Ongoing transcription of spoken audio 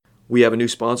We have a new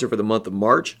sponsor for the month of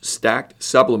March, Stacked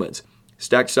Supplements.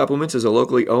 Stacked Supplements is a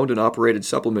locally owned and operated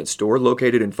supplement store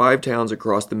located in 5 towns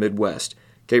across the Midwest: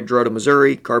 Cape Girardeau,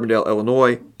 Missouri; Carbondale,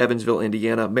 Illinois; Evansville,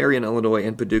 Indiana; Marion, Illinois;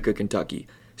 and Paducah, Kentucky.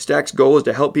 Stack's goal is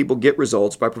to help people get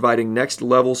results by providing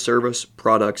next-level service,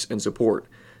 products, and support.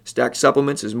 Stacked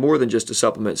Supplements is more than just a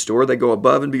supplement store. They go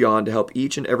above and beyond to help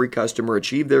each and every customer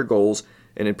achieve their goals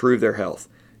and improve their health.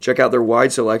 Check out their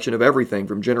wide selection of everything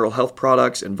from general health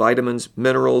products and vitamins,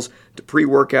 minerals, to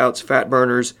pre-workouts, fat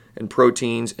burners, and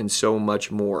proteins, and so much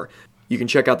more. You can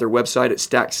check out their website at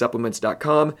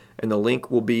stacksupplements.com, and the link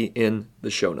will be in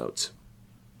the show notes.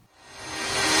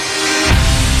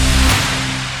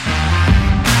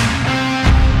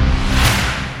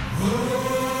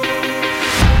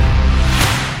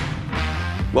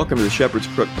 Welcome to the Shepherd's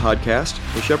Crook podcast.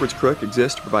 The Shepherd's Crook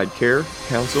exists to provide care,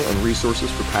 counsel, and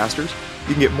resources for pastors.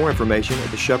 You can get more information at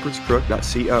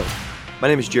theshepherdscrook.co. My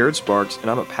name is Jared Sparks, and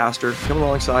I'm a pastor coming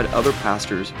alongside other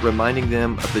pastors, reminding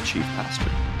them of the chief pastor.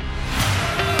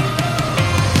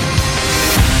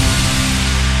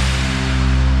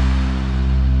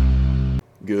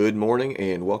 Good morning,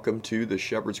 and welcome to the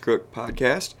Shepherd's Crook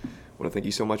podcast. I want to thank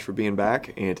you so much for being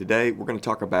back, and today we're going to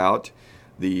talk about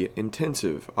the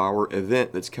Intensive, our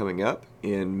event that's coming up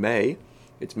in May.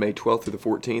 It's May 12th through the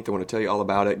 14th. I want to tell you all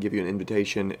about it, give you an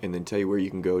invitation, and then tell you where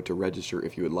you can go to register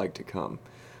if you would like to come.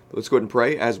 But let's go ahead and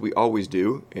pray, as we always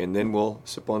do, and then we'll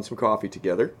sip on some coffee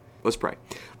together. Let's pray.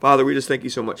 Father, we just thank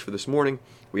you so much for this morning.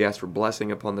 We ask for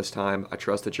blessing upon this time. I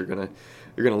trust that you're gonna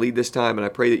lead this time, and I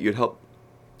pray that you'd help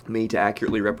me to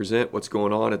accurately represent what's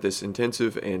going on at this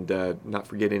intensive and not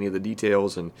forget any of the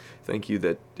details. And thank you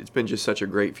that it's been just such a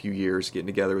great few years getting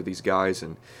together with these guys,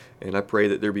 and I pray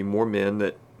that there be more men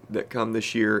that come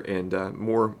this year, and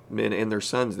more men and their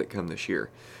sons that come this year,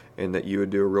 and that you would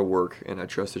do a real work, and I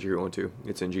trust that you're going to.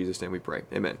 It's in Jesus' name we pray.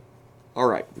 Amen. All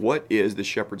right, what is the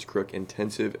Shepherd's Crook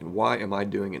Intensive, and why am I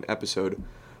doing an episode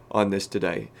on this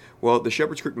today? Well, the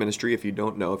Shepherd's Crook Ministry, if you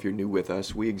don't know, if you're new with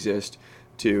us, we exist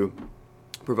to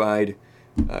provide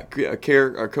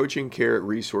coaching, care,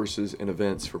 resources, and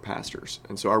events for pastors.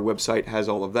 And so our website has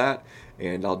all of that,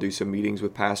 and I'll do some meetings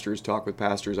with pastors, talk with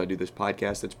pastors. I do this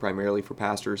podcast that's primarily for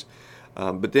pastors.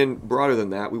 But then broader than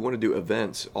that, we want to do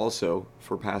events also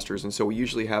for pastors. And so we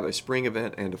usually have a spring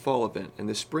event and a fall event. And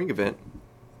this spring event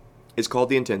is called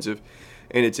the Intensive,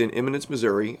 and it's in Eminence,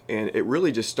 Missouri. And it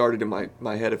really just started in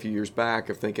my head a few years back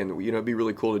of thinking, it'd be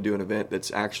really cool to do an event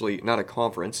that's actually not a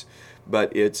conference,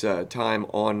 but it's a time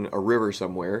on a river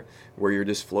somewhere where you're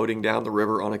just floating down the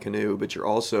river on a canoe, but you're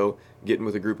also getting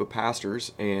with a group of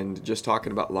pastors and just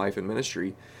talking about life and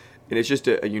ministry. And it's just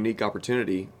a unique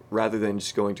opportunity rather than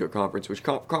just going to a conference, which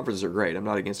conferences are great. I'm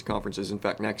not against conferences. In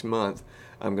fact, next month,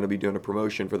 I'm going to be doing a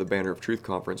promotion for the Banner of Truth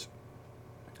Conference,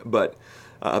 but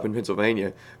up in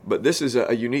Pennsylvania. But this is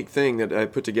a unique thing that I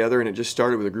put together, and it just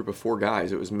started with a group of 4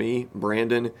 guys. It was me,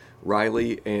 Brandon,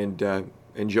 Riley, and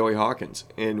Joey Hawkins.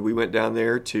 And we went down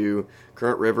there to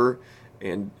Current River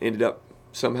and ended up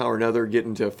somehow or another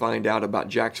getting to find out about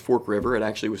Jack's Fork River. It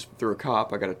actually was through a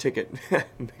cop. I got a ticket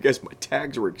because my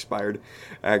tags were expired,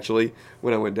 actually,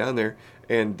 when I went down there.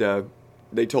 And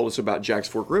they told us about Jack's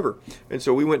Fork River. And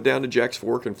so we went down to Jack's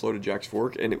Fork and floated Jack's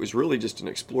Fork, and it was really just an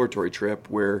exploratory trip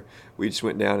where we just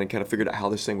went down and kind of figured out how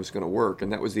this thing was going to work. And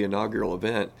that was the inaugural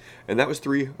event. And that was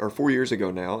 3 or 4 years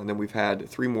ago now, and then we've had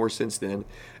 3 more since then.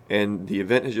 And the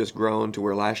event has just grown to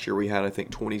where last year we had, I think,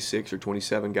 26 or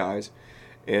 27 guys.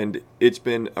 And it's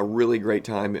been a really great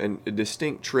time and a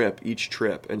distinct trip, each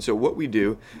trip. And so what we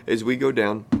do is we go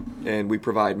down and we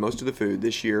provide most of the food.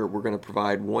 This year we're going to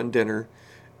provide 1 dinner,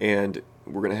 and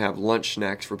we're going to have lunch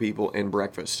snacks for people and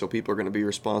breakfast. So people are going to be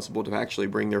responsible to actually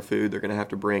bring their food. They're going to have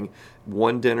to bring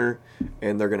 1 dinner,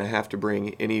 and they're going to have to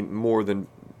bring any more than,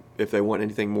 if they want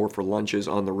anything more for lunches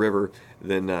on the river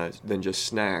than just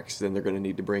snacks, then they're going to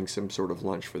need to bring some sort of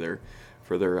lunch for their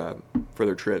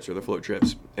trips or their float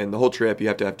trips. And the whole trip, you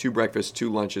have to have 2 breakfasts,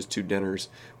 2 lunches, 2 dinners.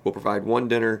 We'll provide 1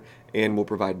 dinner, and we'll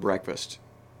provide breakfast.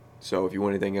 So if you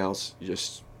want anything else, you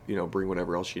just bring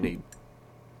whatever else you need.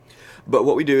 But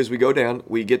what we do is we go down,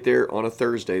 we get there on a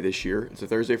Thursday this year. It's a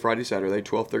Thursday, Friday, Saturday,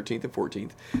 12th, 13th, and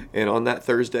 14th. And on that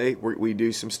Thursday, we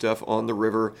do some stuff on the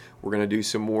river. We're going to do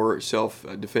some more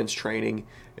self-defense training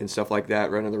and stuff like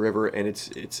that right on the river. And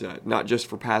it's not just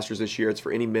for pastors this year. It's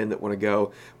for any men that want to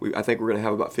go. I think we're going to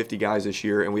have about 50 guys this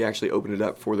year, and we actually opened it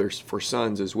up for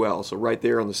sons as well. So right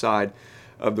there on the side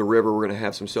of the river, we're going to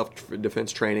have some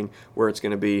self-defense training where it's going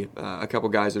to be a couple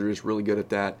guys that are just really good at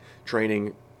that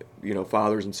training,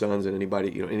 fathers and sons and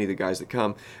anybody, any of the guys that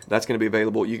come. That's going to be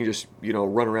available. You can just,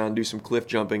 run around, do some cliff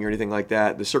jumping or anything like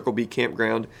that. The Circle B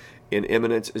campground in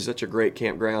Eminence is such a great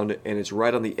campground, and it's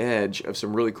right on the edge of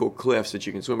some really cool cliffs that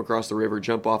you can swim across the river,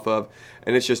 jump off of,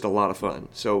 and it's just a lot of fun.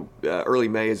 So early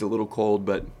May is a little cold,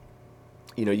 but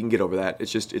you can get over that.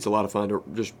 It's a lot of fun to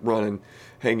just run and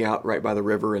hang out right by the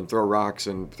river and throw rocks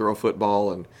and throw a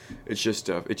football, and it's just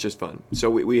fun. So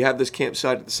we have this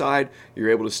campsite at the side. You're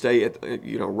able to stay at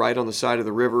right on the side of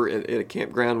the river at a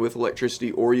campground with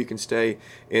electricity, or you can stay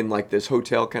in like this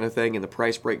hotel kind of thing, and the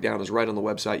price breakdown is right on the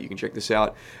website. You can check this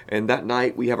out. And that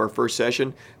night we have our first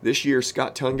session. This year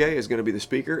Scott Tungay is going to be the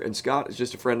speaker, and Scott is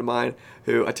just a friend of mine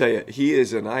who, I tell you, he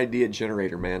is an idea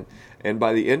generator, man. And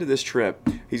by the end of this trip,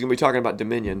 he's going to be talking about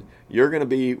Dominion. You're going to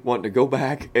be wanting to go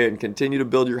back and continue to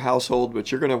build your household,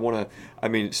 but you're going to want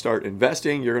to, start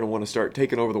investing. You're going to want to start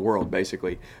taking over the world,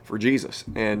 basically, for Jesus.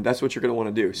 And that's what you're going to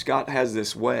want to do. Scott has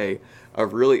this way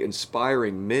of really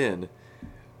inspiring men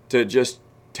to just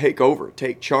take over,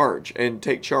 take charge, and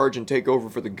take over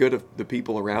for the good of the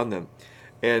people around them.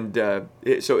 And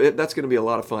that's going to be a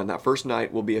lot of fun. That first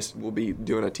night we'll be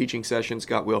doing a teaching session.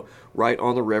 Scott will right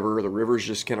on the river. The river's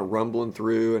just kind of rumbling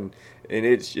through, and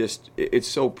it's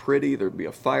so pretty. There'll be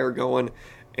a fire going,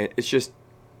 and it's just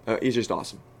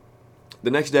awesome. The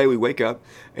next day we wake up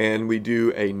and we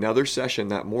do another session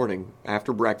that morning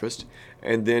after breakfast,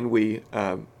 and then we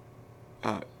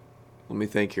let me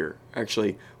think here.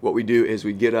 Actually, what we do is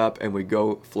we get up and we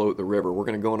go float the river. We're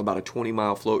going to go on about a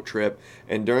 20-mile float trip,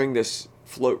 and during this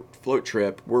float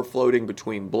trip, we're floating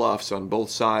between bluffs on both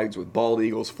sides with bald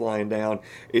eagles flying down.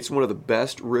 It's one of the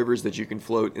best rivers that you can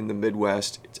float in the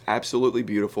Midwest. It's absolutely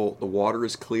beautiful. The water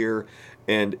is clear,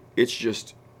 and it's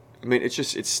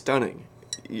stunning.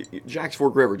 Jack's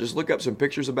Fork River, just look up some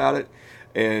pictures about it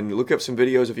and look up some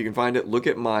videos if you can find it. Look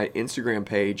at my Instagram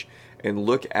page and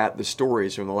look at the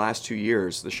stories from the last 2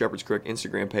 years, the Shepherd's Crook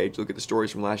Instagram page. Look at the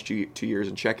stories from the last 2 years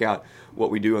and check out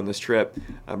what we do on this trip.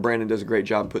 Brandon does a great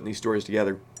job putting these stories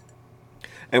together.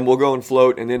 And we'll go and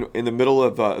float, and then in the middle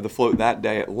of the float that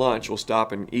day at lunch, we'll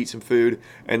stop and eat some food,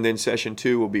 and then session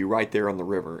 2 will be right there on the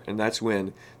river, and that's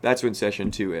when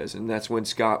session 2 is, and that's when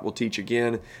Scott will teach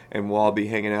again, and we'll all be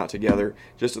hanging out together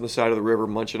just on the side of the river,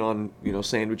 munching on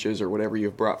sandwiches or whatever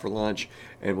you've brought for lunch,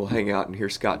 and we'll hang out and hear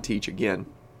Scott teach again.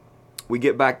 We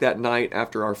get back that night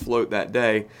after our float that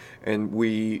day, and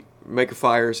we make a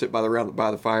fire, sit by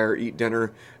the fire, eat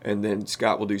dinner, and then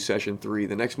Scott will do session 3.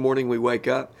 The next morning we wake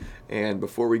up, and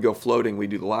before we go floating, we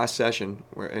do the last session,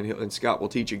 and Scott will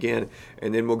teach again,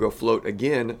 and then we'll go float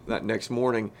again that next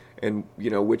morning, and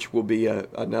which will be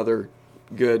another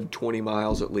good 20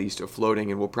 miles at least of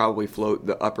floating, and we'll probably float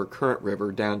the Upper Current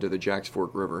River down to the Jacks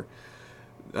Fork River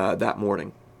that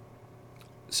morning.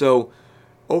 So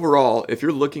overall, if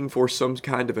you're looking for some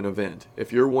kind of an event,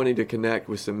 if you're wanting to connect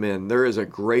with some men, there is a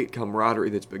great camaraderie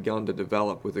that's begun to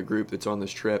develop with the group that's on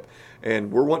this trip,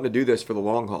 and we're wanting to do this for the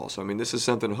long haul. So, this is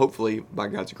something, hopefully, by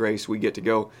God's grace, we get to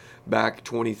go back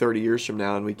 20, 30 years from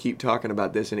now, and we keep talking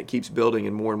about this, and it keeps building,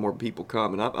 and more people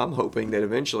come. And I'm hoping that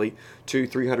eventually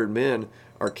 200-300 men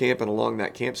are camping along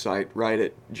that campsite right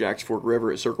at Jacks Fork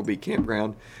River at Circle B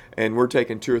Campground, and we're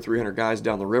taking 200 or 300 guys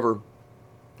down the river,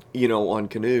 on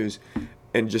canoes,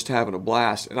 and just having a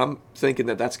blast. And I'm thinking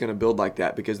that that's going to build like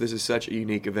that because this is such a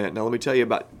unique event. Now, let me tell you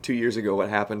about 2 years ago what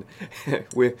happened.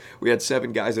 we had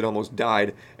 7 guys that almost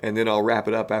died, and then I'll wrap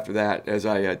it up after the as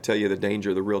I tell you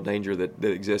the real danger that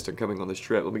exists in coming on this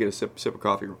trip. Let me get a sip of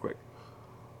coffee real quick.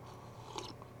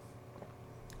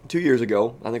 2 years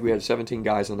ago, I think we had 17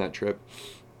 guys on that trip.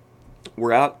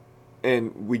 We're out,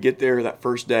 and we get there that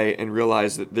first day and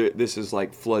realize that this is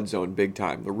like flood zone big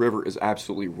time. The river is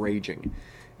absolutely raging.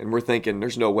 And we're thinking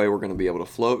there's no way we're going to be able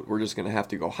to float. We're just going to have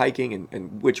to go hiking,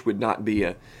 and which would not be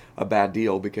a bad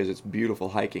deal because it's beautiful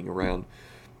hiking around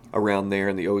there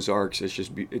in the Ozarks. It's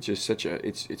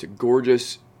a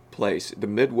gorgeous place. The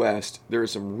Midwest, there are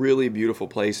some really beautiful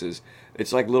places.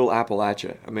 It's like little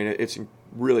Appalachia. It's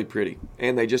really pretty.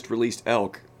 And they just released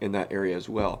elk in that area as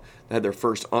well. They had their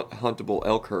first huntable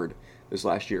elk herd this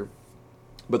last year.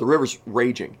 But the river's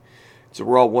raging. So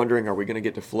we're all wondering, are we going to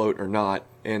get to float or not?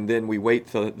 And then we wait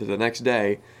till the next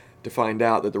day to find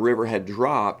out that the river had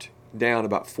dropped down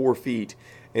about 4 feet,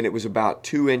 and it was about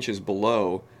 2 inches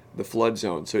below the flood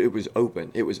zone. So it was open.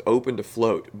 It was open to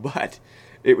float, but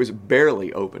it was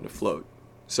barely open to float.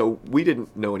 So we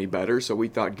didn't know any better, so we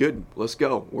thought, good, let's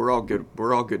go. We're all good.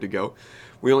 We're all good to go.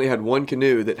 We only had one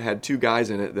canoe that had 2 guys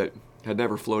in it that had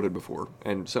never floated before,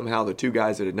 and somehow the 2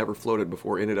 guys that had never floated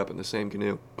before ended up in the same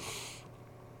canoe.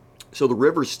 So the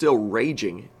river's still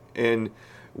raging, and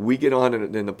we get on,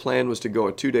 and the plan was to go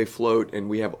a 2-day float, and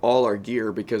we have all our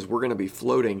gear because we're going to be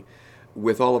floating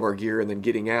with all of our gear and then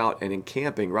getting out and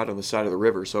encamping right on the side of the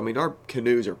river. So, I mean, our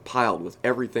canoes are piled with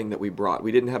everything that we brought.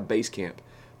 We didn't have base camp.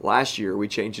 Last year, we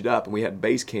changed it up and we had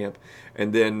base camp,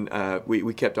 and then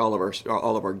we kept all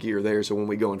of our gear there. So when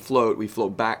we go and float, we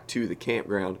float back to the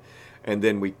campground, and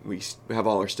then we have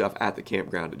all our stuff at the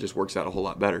campground. It just works out a whole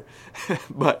lot better.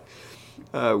 But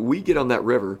we get on that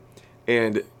river,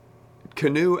 and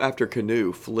canoe after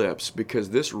canoe flips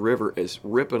because this river is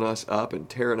ripping us up and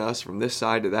tearing us from this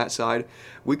side to that side.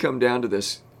 We come down to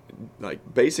this,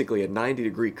 like, basically a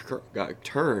 90-degree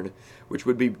turn, which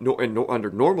would be under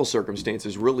normal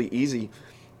circumstances really easy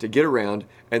to get around,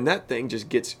 and that thing just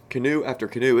gets canoe after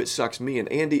canoe. It sucks me and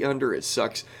Andy under, it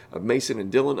sucks Mason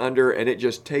and Dylan under, and it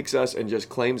just takes us and just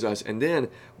claims us. And then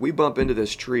we bump into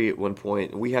this tree at one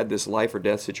point, and we had this life or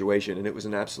death situation, and it was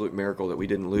an absolute miracle that we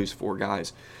didn't lose 4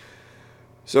 guys.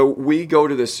 So we go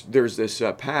to this, there's this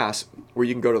pass where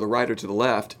you can go to the right or to the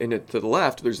left, and to the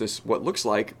left there's this, what looks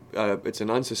like, it's an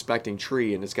unsuspecting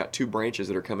tree, and it's got 2 branches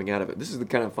that are coming out of it. This is the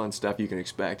kind of fun stuff you can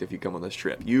expect if you come on this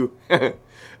trip. You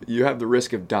you have the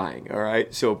risk of dying, all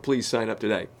right? So please sign up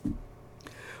today.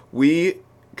 We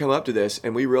come up to this,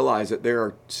 and we realize that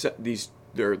their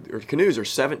canoes are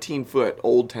 17-foot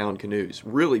Old Town canoes,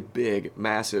 really big,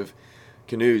 massive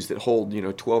canoes that hold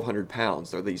 1,200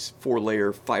 pounds. They're these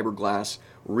 4-layer fiberglass,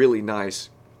 really nice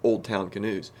Old Town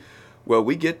canoes. Well,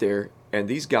 we get there, and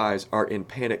these guys are in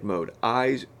panic mode.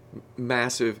 Eyes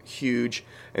massive, huge.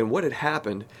 And what had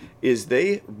happened is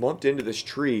they bumped into this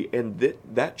tree, and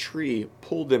that tree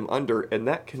pulled them under, and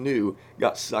that canoe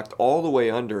got sucked all the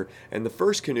way under. And the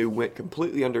first canoe went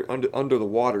completely under the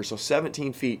water, so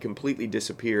 17 feet completely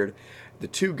disappeared. The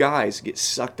 2 guys get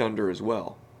sucked under as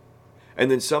well. And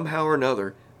then somehow or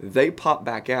another, they pop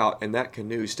back out, and that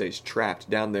canoe stays trapped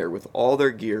down there with all their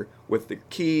gear, with their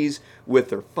keys, with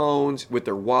their phones, with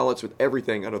their wallets, with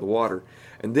everything under the water.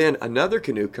 And then another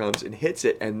canoe comes and hits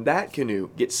it, and that canoe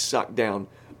gets sucked down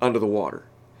under the water.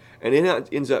 And it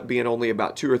ends up being only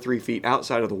about 2 or 3 feet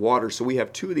outside of the water. So we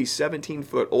have 2 of these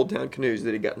 17-foot Old Town canoes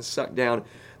that had gotten sucked down.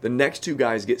 The next 2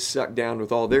 guys get sucked down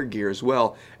with all their gear as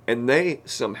well, and they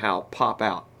somehow pop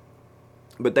out.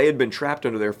 But they had been trapped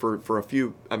under there for a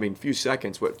few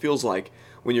seconds. What feels like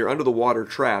when you're under the water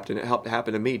trapped, and it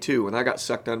happened to me too. When I got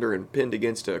sucked under and pinned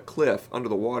against a cliff under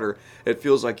the water, it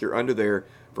feels like you're under there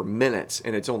for minutes,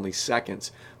 and it's only seconds.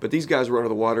 But these guys were under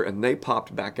the water, and they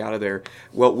popped back out of there.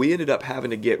 Well, we ended up having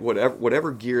to get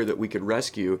whatever gear that we could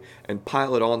rescue and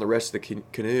pile it on the rest of the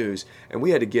canoes, and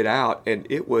we had to get out. And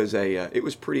it was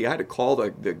pretty. I had to call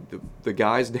the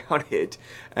guys down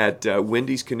at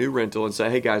Wendy's Canoe Rental and say,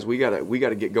 hey guys, we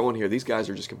gotta get going here. These guys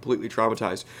are just completely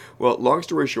traumatized. Well, long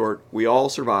story short, we all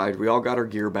survived. We all got our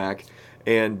gear back.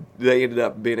 And they ended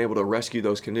up being able to rescue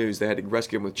those canoes. They had to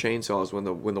rescue them with chainsaws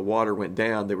when the water went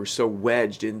down. They were so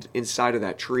wedged inside of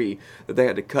that tree that they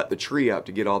had to cut the tree up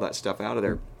to get all that stuff out of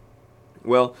there.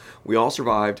 Well, we all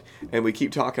survived, and we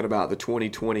keep talking about the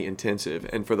 2020 intensive.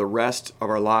 And for the rest of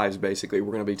our lives, basically,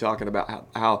 we're going to be talking about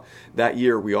how that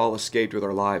year we all escaped with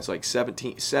our lives. Like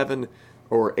 7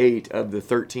 or 8 of the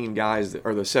 13 guys,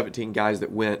 or the 17 guys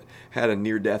that went, had a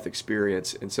near-death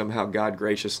experience, and somehow God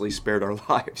graciously spared our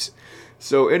lives.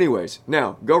 So anyways,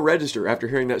 now go register after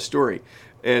hearing that story.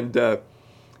 And but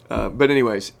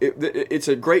anyways, it's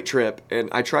a great trip, and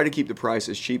I try to keep the price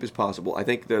as cheap as possible. I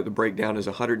think the breakdown is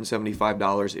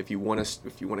 $175 if you want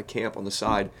to camp on the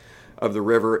side of the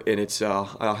river, and it's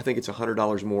I think it's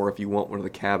 $100 more if you want one of the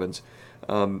cabins.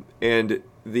 And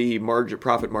the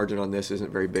profit margin on this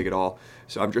isn't very big at all.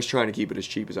 So I'm just trying to keep it as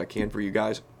cheap as I can for you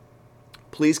guys.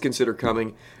 Please consider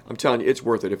coming. I'm telling you, it's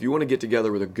worth it. If you want to get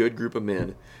together with a good group of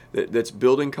men that's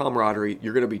building camaraderie,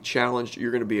 you're going to be challenged,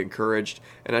 you're going to be encouraged,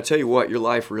 and I tell you what, your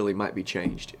life really might be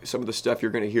changed. Some of the stuff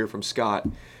you're going to hear from Scott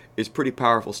is pretty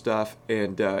powerful stuff,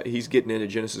 and he's getting into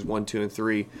Genesis 1, 2, and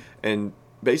 3, and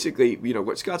basically,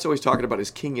 what Scott's always talking about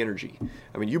is king energy.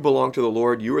 I mean, you belong to the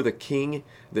Lord. You are the king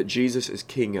that Jesus is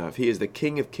king of. He is the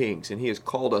King of Kings, and he has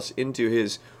called us into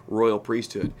his royal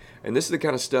priesthood. And this is the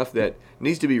kind of stuff that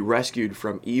needs to be rescued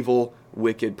from evil,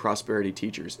 wicked prosperity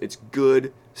teachers. It's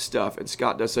good stuff, and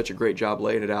Scott does such a great job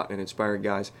laying it out and inspiring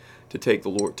guys to take the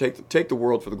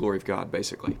world for the glory of God,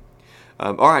 basically.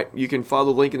 All right, you can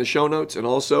follow the link in the show notes, and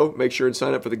also make sure and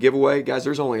sign up for the giveaway. Guys,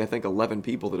 there's only, I think, 11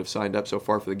 people that have signed up so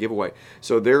far for the giveaway.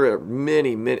 So there are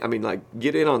many,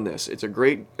 get in on this. It's a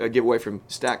great giveaway from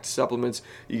Stacked Supplements.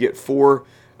 You get 4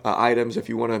 items if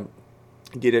you want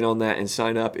get in on that and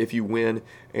sign up if you win,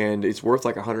 and it's worth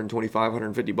like $125,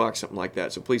 $150, something like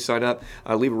that. So please sign up,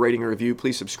 leave a rating or review,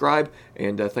 please subscribe,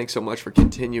 and thanks so much for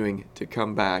continuing to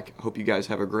come back. I hope you guys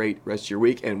have a great rest of your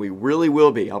week, and we really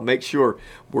will be. I'll make sure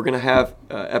we're going to have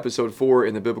episode 4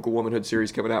 in the Biblical Womanhood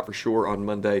series coming out for sure on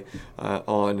Monday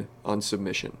on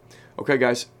submission. Okay,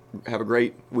 guys, have a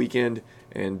great weekend,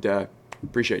 and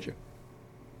appreciate you.